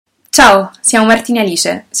Ciao, siamo Martina e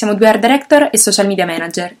Alice, siamo due art director e social media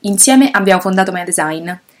manager. Insieme abbiamo fondato Mea Design.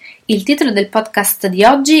 Il titolo del podcast di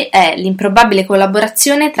oggi è l'improbabile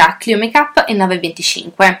collaborazione tra ClioMakeUp e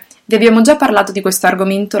Nove25. Vi abbiamo già parlato di questo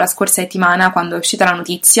argomento la scorsa settimana quando è uscita la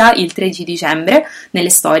notizia, il 13 dicembre, nelle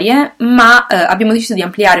storie, ma abbiamo deciso di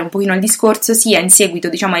ampliare un pochino il discorso sia in seguito,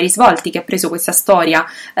 ai risvolti che ha preso questa storia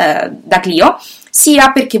da Clio,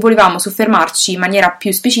 sia perché volevamo soffermarci in maniera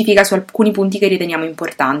più specifica su alcuni punti che riteniamo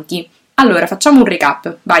importanti. Allora, facciamo un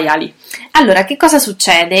recap. Vai Ali. Allora, che cosa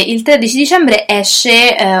succede? Il 13 dicembre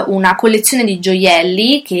esce una collezione di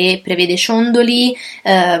gioielli che prevede ciondoli,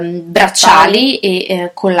 bracciali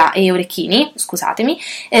e orecchini, scusatemi,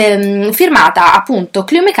 firmata appunto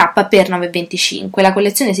ClioMakeUp per Nove25. La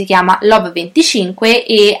collezione si chiama Nove25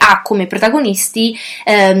 e ha come protagonisti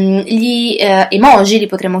gli emoji, li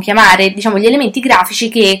potremmo chiamare, gli elementi grafici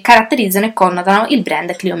che caratterizzano e connotano il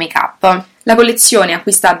brand ClioMakeUp. La collezione è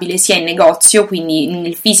acquistabile sia in negozio, quindi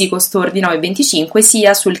nel physical store di Nove25,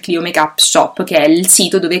 sia sul ClioMakeUp Shop, che è il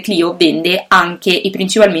sito dove Clio vende anche e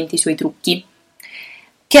principalmente i suoi trucchi.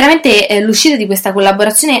 Chiaramente l'uscita di questa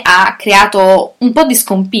collaborazione ha creato un po' di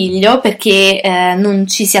scompiglio perché non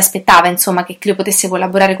ci si aspettava che Clio potesse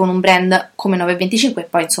collaborare con un brand come Nove25 e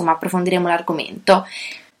poi approfondiremo l'argomento.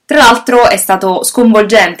 Tra l'altro è stato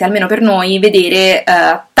sconvolgente, almeno per noi, vedere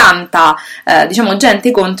tanta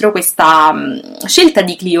gente contro questa scelta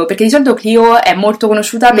di Clio, perché di solito Clio è molto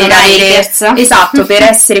conosciuta per per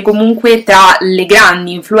essere comunque tra le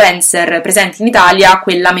grandi influencer presenti in Italia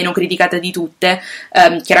quella meno criticata di tutte.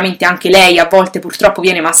 Chiaramente anche lei a volte purtroppo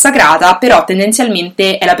viene massacrata, però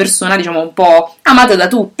tendenzialmente è la persona un po' amata da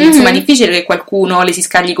tutti, è difficile che qualcuno le si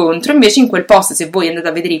scagli contro. Invece in quel post, se voi andate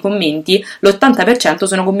a vedere i commenti, l'80%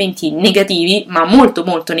 sono commenti negativi, ma molto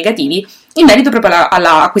molto negativi, in merito proprio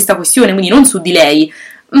a questa questione, quindi non su di lei,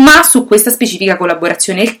 ma su questa specifica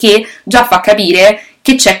collaborazione, il che già fa capire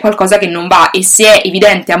che c'è qualcosa che non va, e se è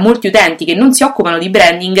evidente a molti utenti che non si occupano di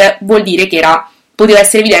branding, vuol dire che poteva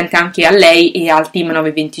essere evidente anche a lei e al team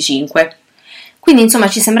Nove25. Quindi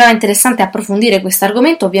ci sembrava interessante approfondire questo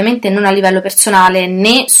argomento, ovviamente non a livello personale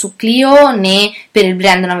né su Clio né per il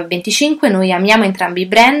brand Nove25. Noi amiamo entrambi i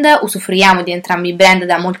brand, usufruiamo di entrambi i brand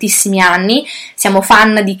da moltissimi anni, siamo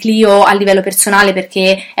fan di Clio a livello personale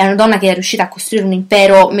perché è una donna che è riuscita a costruire un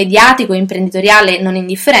impero mediatico e imprenditoriale non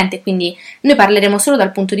indifferente, quindi noi parleremo solo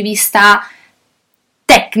dal punto di vista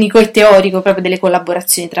tecnico e teorico proprio delle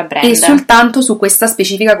collaborazioni tra brand. E soltanto su questa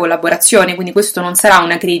specifica collaborazione, quindi questo non sarà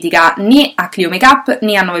una critica né a ClioMakeUp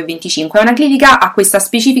né a Nove25, è una critica a questa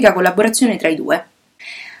specifica collaborazione tra i due.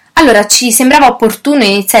 Allora, ci sembrava opportuno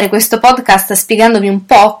iniziare questo podcast spiegandovi un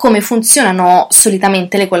po' come funzionano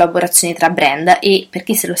solitamente le collaborazioni tra brand e, per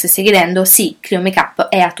chi se lo stesse chiedendo, sì, ClioMakeUp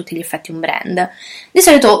è a tutti gli effetti un brand. Di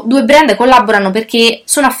solito due brand collaborano perché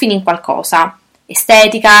sono affini in qualcosa: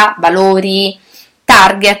 estetica, valori,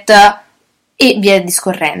 target e via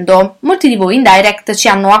discorrendo. Molti di voi in direct ci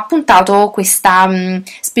hanno appuntato questa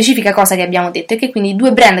specifica cosa che abbiamo detto, e che quindi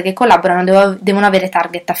due brand che collaborano devono avere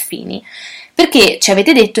target affini, perché ci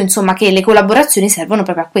avete detto che le collaborazioni servono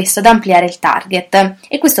proprio a questo, ad ampliare il target,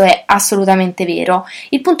 e questo è assolutamente vero.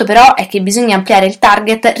 Il punto però è che bisogna ampliare il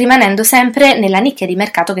target rimanendo sempre nella nicchia di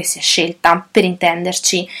mercato che si è scelta. Per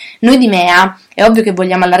intenderci, noi di Mea è ovvio che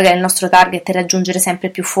vogliamo allargare il nostro target e raggiungere sempre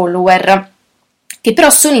più follower che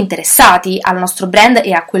però sono interessati al nostro brand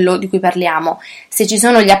e a quello di cui parliamo. Se ci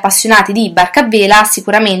sono gli appassionati di barca a vela,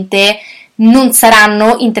 sicuramente non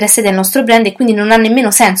saranno interessati al nostro brand e quindi non ha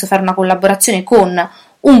nemmeno senso fare una collaborazione con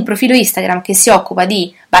un profilo Instagram che si occupa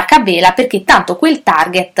di barca a vela, perché tanto quel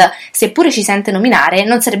target, seppure ci sente nominare,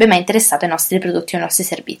 non sarebbe mai interessato ai nostri prodotti o ai nostri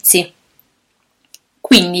servizi.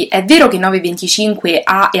 Quindi è vero che Nove25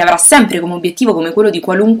 ha e avrà sempre come obiettivo, come quello di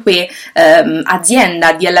qualunque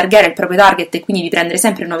azienda, di allargare il proprio target e quindi di prendere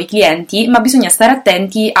sempre nuovi clienti, ma bisogna stare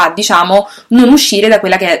attenti a, non uscire da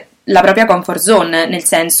quella che è la propria comfort zone, nel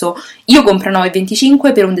senso, io compro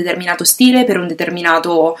Nove25 per un determinato stile, per un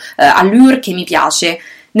determinato allure che mi piace.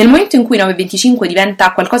 Nel momento in cui Nove25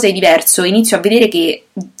 diventa qualcosa di diverso, inizio a vedere che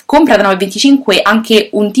compra da Nove25 anche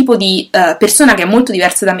un tipo di persona che è molto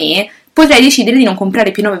diversa da me, potrei decidere di non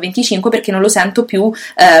comprare più Nove25 perché non lo sento più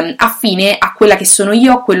affine a quella che sono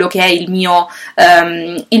io, a quello che è il mio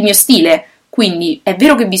stile. Quindi è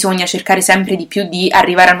vero che bisogna cercare sempre di più di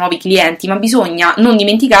arrivare a nuovi clienti, ma bisogna non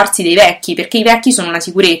dimenticarsi dei vecchi, perché i vecchi sono una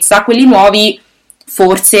sicurezza, quelli nuovi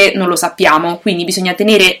forse non lo sappiamo, quindi bisogna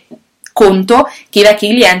tenere conto che i vecchi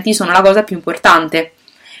clienti sono la cosa più importante.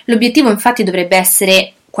 L'obiettivo infatti dovrebbe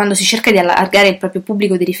essere, quando si cerca di allargare il proprio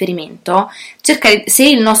pubblico di riferimento, cercare, se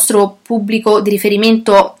il nostro pubblico di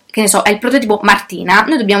riferimento che ne so, è il prototipo Martina,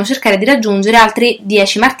 noi dobbiamo cercare di raggiungere altri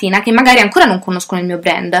 10 Martina che magari ancora non conoscono il mio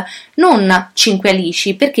brand, non 5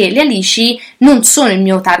 Alici, perché le Alici non sono il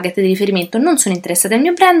mio target di riferimento, non sono interessate al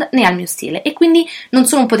mio brand né al mio stile e quindi non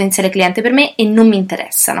sono un potenziale cliente per me e non mi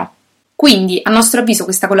interessano. Quindi, a nostro avviso,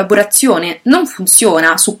 questa collaborazione non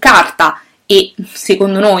funziona su carta e,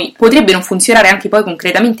 secondo noi, potrebbe non funzionare anche poi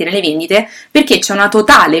concretamente nelle vendite perché c'è una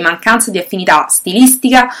totale mancanza di affinità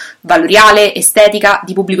stilistica, valoriale, estetica,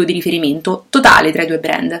 di pubblico di riferimento, totale tra i due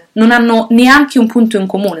brand. Non hanno neanche un punto in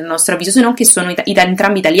comune, a nostro avviso, se non che sono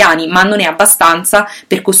entrambi italiani, ma non è abbastanza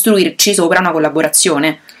per costruirci sopra una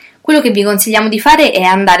collaborazione. Quello che vi consigliamo di fare è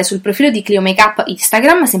andare sul profilo di ClioMakeUp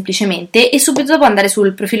Instagram semplicemente e subito dopo andare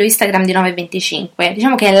sul profilo Instagram di Nove25.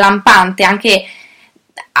 Diciamo che è lampante anche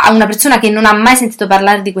a una persona che non ha mai sentito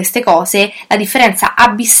parlare di queste cose la differenza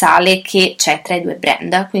abissale che c'è tra i due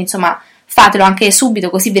brand. Quindi insomma fatelo anche subito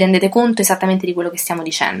così vi rendete conto esattamente di quello che stiamo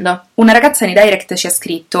dicendo. Una ragazza nei direct ci ha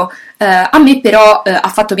scritto a me però ha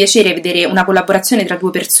fatto piacere vedere una collaborazione tra due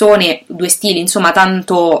persone, due stili insomma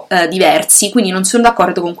tanto diversi, quindi non sono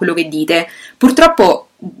d'accordo con quello che dite. Purtroppo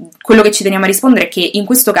quello che ci teniamo a rispondere è che in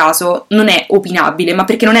questo caso non è opinabile, ma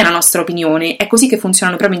perché non è la nostra opinione, è così che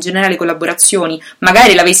funzionano proprio in generale le collaborazioni.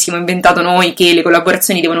 Magari l'avessimo inventato noi che le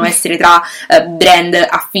collaborazioni devono essere tra brand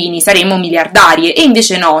affini, saremmo miliardarie, e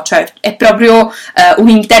invece no, cioè è proprio un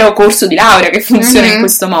intero corso di laurea che funziona in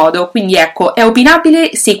questo modo, quindi ecco, è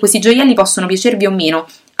opinabile se questi gioielli possono piacervi o meno,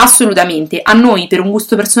 assolutamente, a noi per un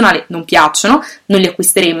gusto personale non piacciono, non li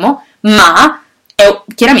acquisteremmo, ma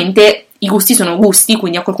chiaramente i gusti sono gusti,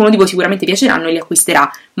 quindi a qualcuno di voi sicuramente piaceranno e li acquisterà,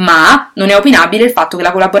 ma non è opinabile il fatto che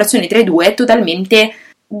la collaborazione tra i due è totalmente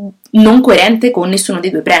non coerente con nessuno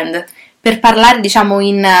dei due brand. Per parlare, diciamo,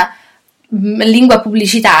 in lingua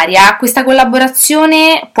pubblicitaria, questa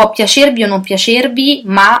collaborazione può piacervi o non piacervi,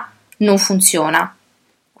 ma non funziona.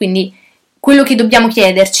 Quindi quello che dobbiamo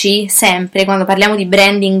chiederci sempre quando parliamo di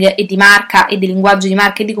branding e di marca e di linguaggio di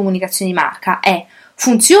marca e di comunicazione di marca è: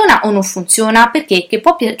 funziona o non funziona? Perché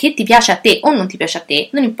che ti piace a te o non ti piace a te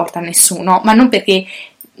non importa a nessuno, ma non perché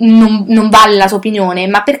non vale la tua opinione,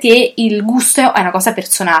 ma perché il gusto è una cosa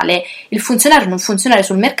personale. Il funzionare o non funzionare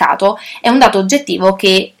sul mercato è un dato oggettivo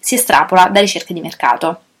che si estrapola da ricerche di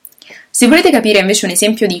mercato. Se volete capire invece un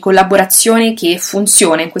esempio di collaborazione che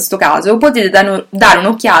funziona in questo caso, potete dare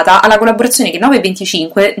un'occhiata alla collaborazione che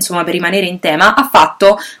Nove25, insomma per rimanere in tema, ha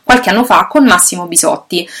fatto qualche anno fa con Massimo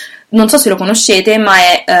Bisotti. Non so se lo conoscete, ma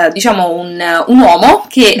è diciamo un uomo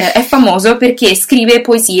che è famoso perché scrive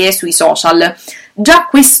poesie sui social. Già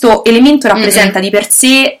questo elemento rappresenta di per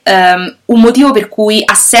sé un motivo per cui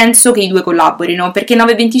ha senso che i due collaborino, perché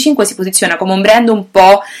Nove25 si posiziona come un brand un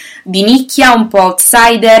po' di nicchia, un po'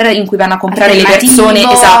 outsider, in cui vanno a comprare le persone,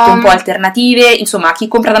 esatto, un po' alternative. Insomma, chi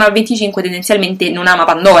compra da Nove25 tendenzialmente non ama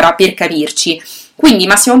Pandora, per capirci. Quindi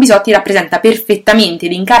Massimo Bisotti rappresenta perfettamente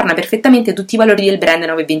ed incarna perfettamente tutti i valori del brand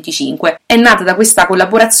Nove25. È nata da questa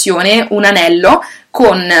collaborazione un anello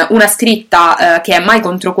con una scritta che è Mai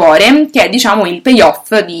contro cuore, che è diciamo il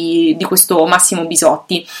payoff di questo Massimo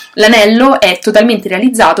Bisotti. L'anello è totalmente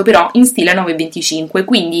realizzato però in stile Nove25,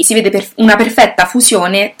 quindi si vede una perfetta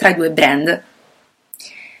fusione tra i due brand.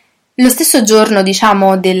 Lo stesso giorno,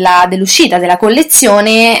 diciamo, dell'uscita della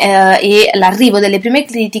collezione e l'arrivo delle prime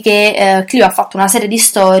critiche, Clio ha fatto una serie di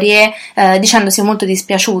storie dicendosi molto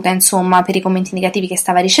dispiaciuta, insomma, per i commenti negativi che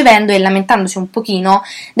stava ricevendo e lamentandosi un pochino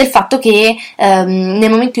del fatto che nel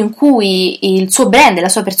momento in cui il suo brand e la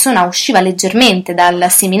sua persona usciva leggermente dal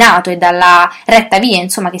seminato e dalla retta via,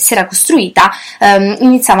 insomma, che si era costruita,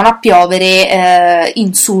 iniziavano a piovere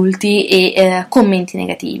insulti e commenti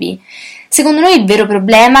negativi. Secondo noi il vero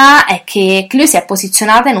problema è che Clio si è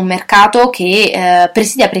posizionata in un mercato che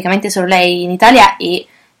presidia praticamente solo lei in Italia e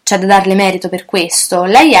c'è da darle merito per questo.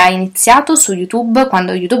 Lei ha iniziato su YouTube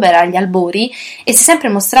quando YouTube era agli albori e si è sempre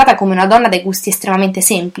mostrata come una donna dai gusti estremamente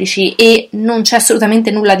semplici e non c'è assolutamente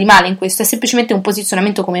nulla di male in questo, è semplicemente un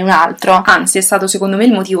posizionamento come un altro. Anzi, è stato secondo me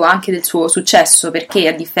il motivo anche del suo successo, perché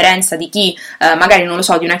a differenza di chi magari, non lo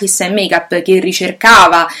so, di una Kiss and Makeup che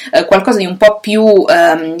ricercava qualcosa di un po' più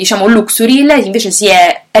diciamo luxury, lei invece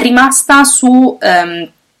è rimasta su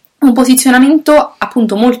un posizionamento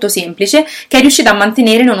appunto molto semplice che è riuscita a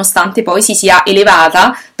mantenere nonostante poi si sia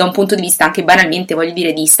elevata da un punto di vista anche banalmente, voglio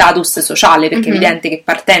dire, di status sociale, perché è evidente che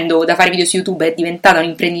partendo da fare video su YouTube è diventata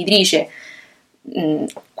un'imprenditrice.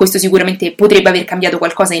 Questo sicuramente potrebbe aver cambiato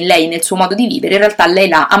qualcosa in lei, nel suo modo di vivere. In realtà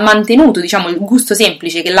lei ha mantenuto, diciamo, il gusto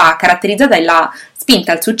semplice che l'ha caratterizzata e l'ha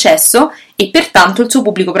spinta al successo, e pertanto il suo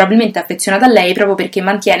pubblico probabilmente è affezionato a lei proprio perché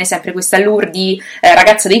mantiene sempre questa allure di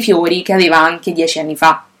ragazza dei fiori che aveva anche 10 anni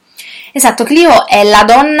fa. Esatto, Clio è la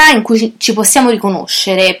donna in cui ci possiamo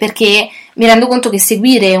riconoscere, perché mi rendo conto che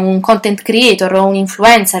seguire un content creator o un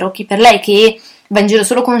influencer o chi per lei che va in giro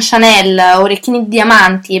solo con Chanel, orecchini di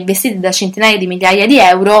diamanti e vestiti da centinaia di migliaia di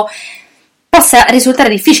euro possa risultare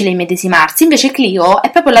difficile immedesimarsi. Invece Clio è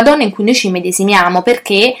proprio la donna in cui noi ci immedesimiamo,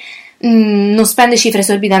 perché non spende cifre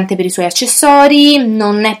esorbitanti per i suoi accessori,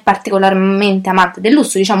 non è particolarmente amante del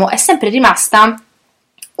lusso, diciamo, è sempre rimasta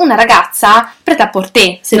una ragazza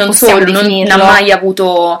prêt-à-porter, se non possiamo solo, definirlo. non ha mai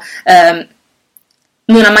avuto,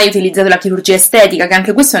 non ha mai utilizzato la chirurgia estetica, che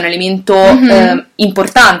anche questo è un elemento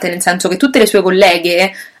importante, nel senso che tutte le sue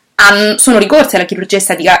colleghe sono ricorse alla chirurgia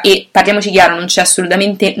estetica, e parliamoci chiaro, non c'è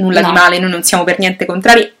assolutamente nulla di male, noi non siamo per niente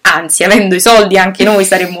contrari, anzi, avendo i soldi anche noi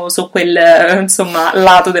saremmo su quel insomma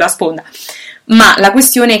lato della sponda. Ma la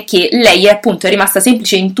questione è che lei è rimasta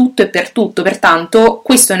semplice in tutto e per tutto, pertanto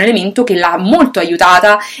questo è un elemento che l'ha molto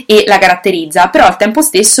aiutata e la caratterizza, però al tempo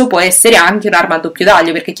stesso può essere anche un'arma a doppio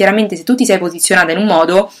taglio, perché chiaramente se tu ti sei posizionata in un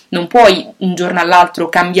modo non puoi un giorno all'altro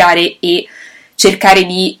cambiare e cercare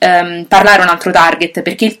di parlare a un altro target,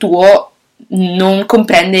 perché il tuo non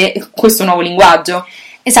comprende questo nuovo linguaggio.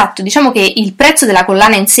 Esatto, diciamo che il prezzo della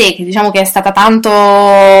collana in sé, che diciamo che è stato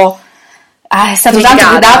tanto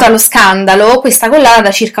gridato allo scandalo, questa collana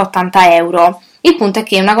da circa 80 euro. Il punto è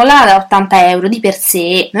che una collana da 80 euro di per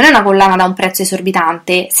sé non è una collana da un prezzo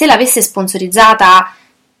esorbitante. Se l'avesse sponsorizzata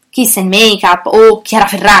Kiss Makeup o Chiara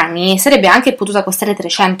Ferragni, sarebbe anche potuta costare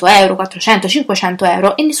 300 euro, 400, 500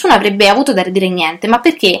 euro e nessuno avrebbe avuto da dire niente, ma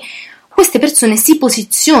perché queste persone si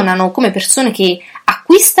posizionano come persone che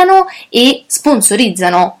acquistano e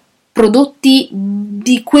sponsorizzano prodotti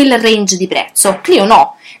di quel range di prezzo. Clio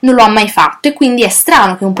no, non lo ha mai fatto, e quindi è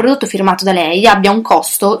strano che un prodotto firmato da lei abbia un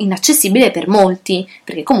costo inaccessibile per molti,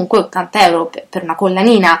 perché comunque 80 euro per una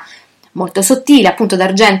collanina molto sottile, appunto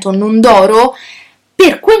d'argento, non d'oro,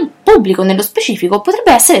 per quel pubblico nello specifico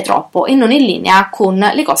potrebbe essere troppo e non in linea con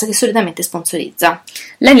le cose che solitamente sponsorizza.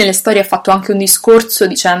 Lei nelle storie ha fatto anche un discorso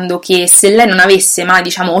dicendo che se lei non avesse mai,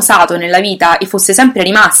 osato nella vita e fosse sempre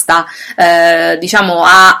rimasta,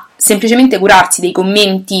 a semplicemente curarsi dei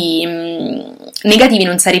commenti negativi,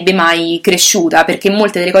 non sarebbe mai cresciuta, perché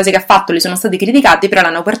molte delle cose che ha fatto le sono state criticate, però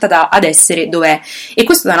l'hanno portata ad essere dov'è. E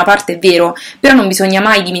questo da una parte è vero, però non bisogna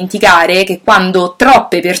mai dimenticare che quando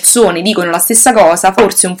troppe persone dicono la stessa cosa,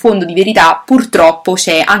 forse un fondo di verità purtroppo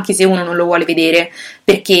c'è, anche se uno non lo vuole vedere,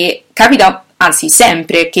 perché capita, anzi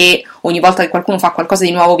sempre, che ogni volta che qualcuno fa qualcosa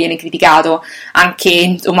di nuovo viene criticato,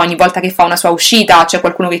 anche ogni volta che fa una sua uscita c'è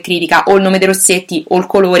qualcuno che critica o il nome dei rossetti o il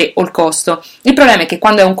colore o il costo. Il problema è che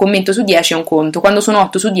quando è un commento su 10 è un conto, quando sono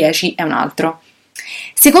 8 su 10 è un altro.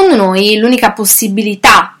 Secondo noi l'unica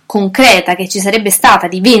possibilità concreta che ci sarebbe stata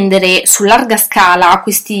di vendere su larga scala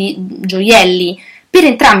questi gioielli per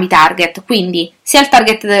entrambi i target, quindi sia il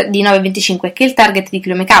target di Nove25 che il target di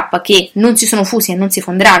ClioMakeUp, che non si sono fusi e non si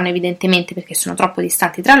fonderanno evidentemente perché sono troppo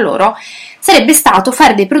distanti tra loro, sarebbe stato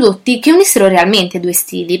fare dei prodotti che unissero realmente i due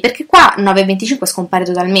stili, perché qua Nove25 scompare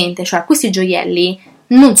totalmente, cioè questi gioielli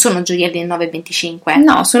non sono gioielli del Nove25.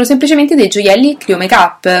 No, sono semplicemente dei gioielli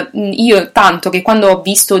ClioMakeUp. Io tanto che quando ho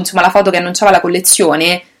visto la foto che annunciava la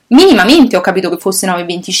collezione, minimamente ho capito che fosse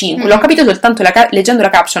 9,25, l'ho capito soltanto leggendo la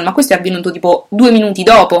caption, ma questo è avvenuto tipo 2 minuti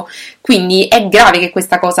dopo, quindi è grave che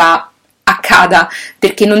questa cosa accada,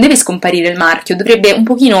 perché non deve scomparire il marchio, dovrebbe un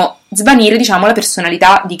pochino svanire, la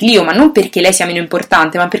personalità di Clio, ma non perché lei sia meno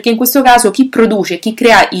importante, ma perché in questo caso chi produce, chi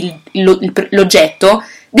crea l'oggetto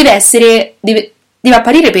deve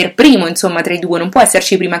apparire per primo, tra i due, non può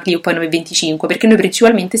esserci prima Clio e poi 9,25, perché noi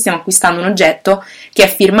principalmente stiamo acquistando un oggetto che è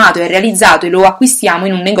firmato e realizzato e lo acquistiamo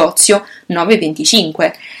in un negozio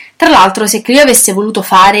 9,25. Tra l'altro, se Clio avesse voluto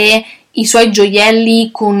fare i suoi gioielli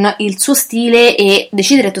con il suo stile e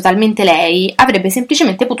decidere totalmente lei, avrebbe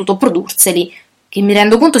semplicemente potuto produrseli, che mi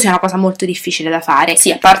rendo conto sia una cosa molto difficile da fare.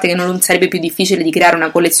 Sì, a parte che non sarebbe più difficile di creare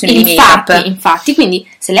una collezione di make-up. Infatti, quindi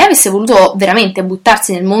se lei avesse voluto veramente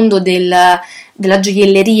buttarsi nel mondo della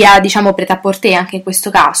gioielleria, prêt-à-porter anche in questo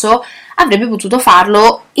caso, avrebbe potuto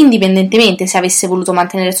farlo indipendentemente se avesse voluto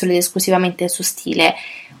mantenere solo ed esclusivamente il suo stile.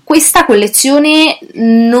 Questa collezione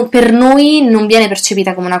per noi non viene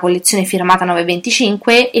percepita come una collezione firmata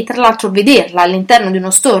 9,25 e tra l'altro vederla all'interno di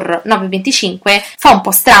uno store 9,25 fa un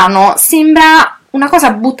po' strano, sembra una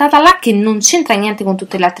cosa buttata là che non c'entra niente con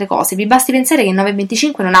tutte le altre cose. Vi basti pensare che il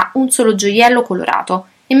 9,25 non ha un solo gioiello colorato,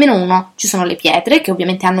 nemmeno uno. Ci sono le pietre che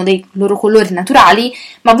ovviamente hanno dei loro colori naturali,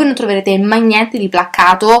 ma voi non troverete mai niente di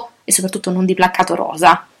placcato e soprattutto non di placcato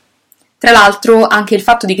rosa. Tra l'altro anche il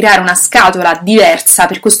fatto di creare una scatola diversa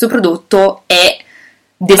per questo prodotto è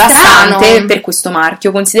devastante Strano. per questo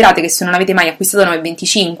marchio. Considerate che se non avete mai acquistato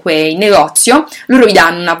 925 in negozio, loro vi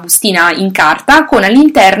danno una bustina in carta con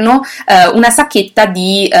all'interno una sacchetta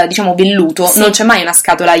di diciamo velluto, Sì. non c'è mai una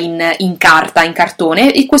scatola in carta, in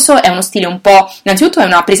cartone, e questo è uno stile un po', innanzitutto è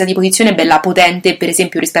una presa di posizione bella potente, per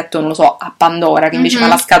esempio rispetto, non lo so, a Pandora, che invece ha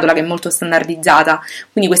la scatola che è molto standardizzata,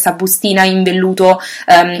 quindi questa bustina in velluto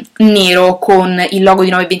nero con il logo di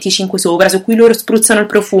 925 sopra, su cui loro spruzzano il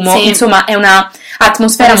profumo, Sì. insomma è una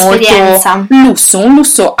atmosfera Un'esperienza. molto un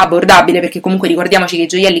lusso abbordabile, perché comunque ricordiamoci che i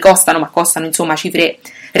gioielli costano, ma costano insomma cifre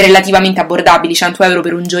relativamente abbordabili. 100 euro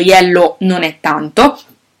per un gioiello non è tanto.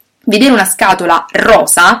 Vedere una scatola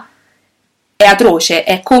rosa è atroce,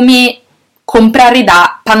 è come comprare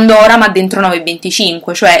da Pandora ma dentro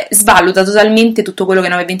 925, cioè svaluta totalmente tutto quello che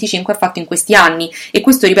 925 ha fatto in questi anni, e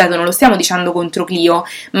questo, ripeto, non lo stiamo dicendo contro Clio,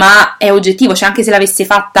 ma è oggettivo, cioè anche se l'avesse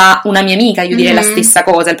fatta una mia amica io direi la stessa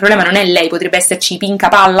cosa. Il problema non è lei, potrebbe esserci Pinca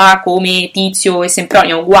Palla come Tizio e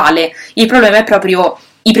Sempronio, uguale, il problema è proprio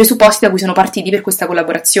i presupposti da cui sono partiti per questa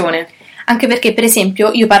collaborazione. Anche perché, per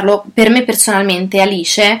esempio, io parlo per me personalmente,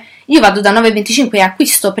 Alice, io vado da 925 e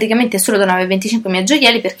acquisto praticamente solo da 925 i miei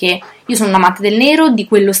gioielli, perché io sono un amante del nero, di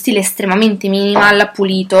quello stile estremamente minimal,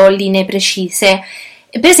 pulito, linee precise.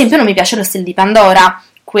 E per esempio non mi piace lo stile di Pandora,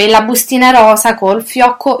 quella bustina rosa col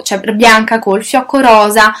fiocco, cioè bianca col fiocco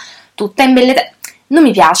rosa, tutta imbellita. Non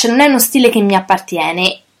mi piace, non è uno stile che mi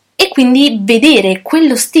appartiene. E quindi vedere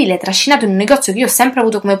quello stile trascinato in un negozio che io ho sempre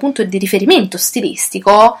avuto come punto di riferimento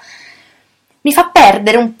stilistico mi fa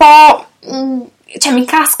perdere un po', cioè mi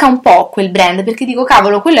casca un po' quel brand, perché dico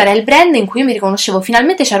cavolo, quello era il brand in cui io mi riconoscevo,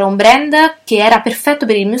 finalmente c'era un brand che era perfetto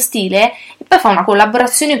per il mio stile, e poi fa una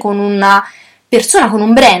collaborazione con una persona, con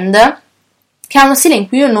un brand che ha uno stile in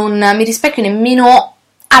cui io non mi rispecchio nemmeno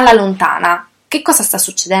alla lontana. Che cosa sta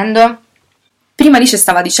succedendo? Prima Alice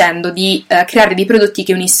stava dicendo di creare dei prodotti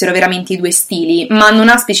che unissero veramente i due stili, ma non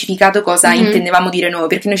ha specificato cosa intendevamo dire noi,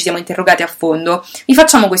 perché noi ci siamo interrogati a fondo. Vi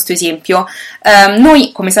facciamo questo esempio.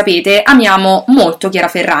 Noi, come sapete, amiamo molto Chiara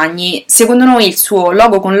Ferragni. Secondo noi il suo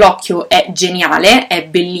logo con l'occhio è geniale, è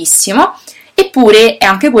bellissimo, eppure è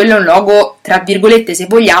anche quello un logo, tra virgolette, se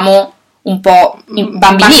vogliamo, un po'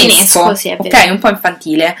 bambinesco, sì, è ok? vero. Un po'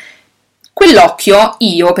 infantile. Quell'occhio,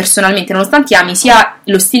 io personalmente, nonostante ami sia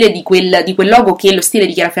lo stile di quel logo che lo stile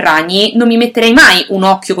di Chiara Ferragni, non mi metterei mai un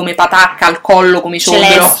occhio come patacca al collo, come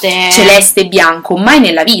ciondolo, celeste e bianco, mai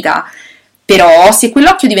nella vita. Però se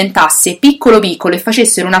quell'occhio diventasse piccolo piccolo e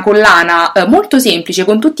facessero una collana molto semplice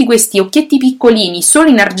con tutti questi occhietti piccolini solo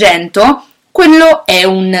in argento, quello è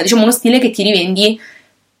uno stile che ti rivendi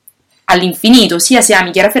all'infinito, sia se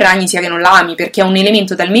ami Chiara Ferragni sia che non la ami, perché è un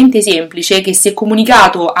elemento talmente semplice che, se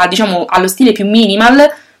comunicato allo stile più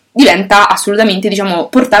minimal, diventa assolutamente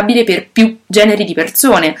portabile per più generi di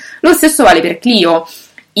persone. Lo stesso vale per Clio.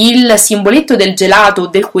 Il simboletto del gelato o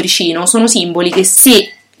del cuoricino sono simboli che,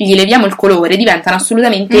 se gli leviamo il colore, diventano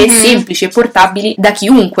assolutamente semplici e portabili da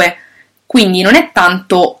chiunque. Quindi non è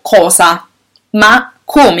tanto cosa, ma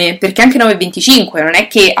come, perché anche 925 non è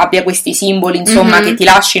che abbia questi simboli che ti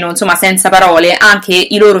lascino senza parole, anche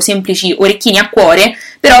i loro semplici orecchini a cuore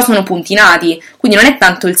però sono puntinati, quindi non è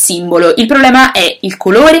tanto il simbolo, il problema è il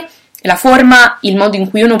colore, la forma, il modo in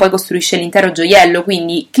cui uno poi costruisce l'intero gioiello.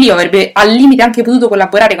 Quindi Clio avrebbe al limite anche potuto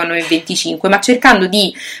collaborare con 925, ma cercando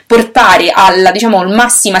di portare alla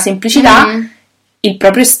massima semplicità il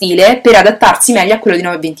proprio stile per adattarsi meglio a quello di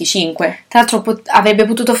 925. Tra l'altro avrebbe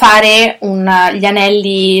potuto fare gli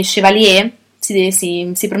anelli Chevalier,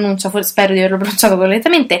 si pronuncia, spero di averlo pronunciato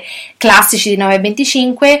correttamente, classici di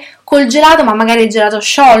 925, col gelato, ma magari il gelato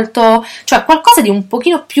sciolto, cioè qualcosa di un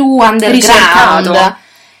pochino più underground. Ricercato.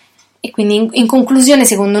 E quindi in conclusione,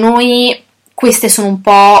 secondo noi, queste sono un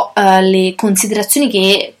po' le considerazioni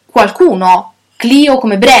che qualcuno, Clio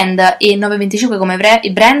come brand e 925 come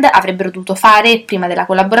brand, avrebbero dovuto fare prima della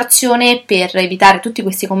collaborazione, per evitare tutti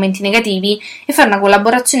questi commenti negativi e fare una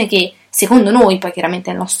collaborazione che, secondo noi, poi chiaramente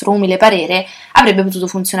è il nostro umile parere, avrebbe potuto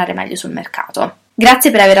funzionare meglio sul mercato. Grazie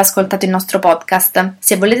per aver ascoltato il nostro podcast.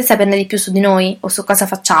 Se volete saperne di più su di noi o su cosa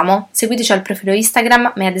facciamo, seguiteci al profilo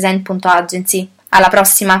Instagram meadesign.agency. Alla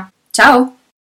prossima! Ciao!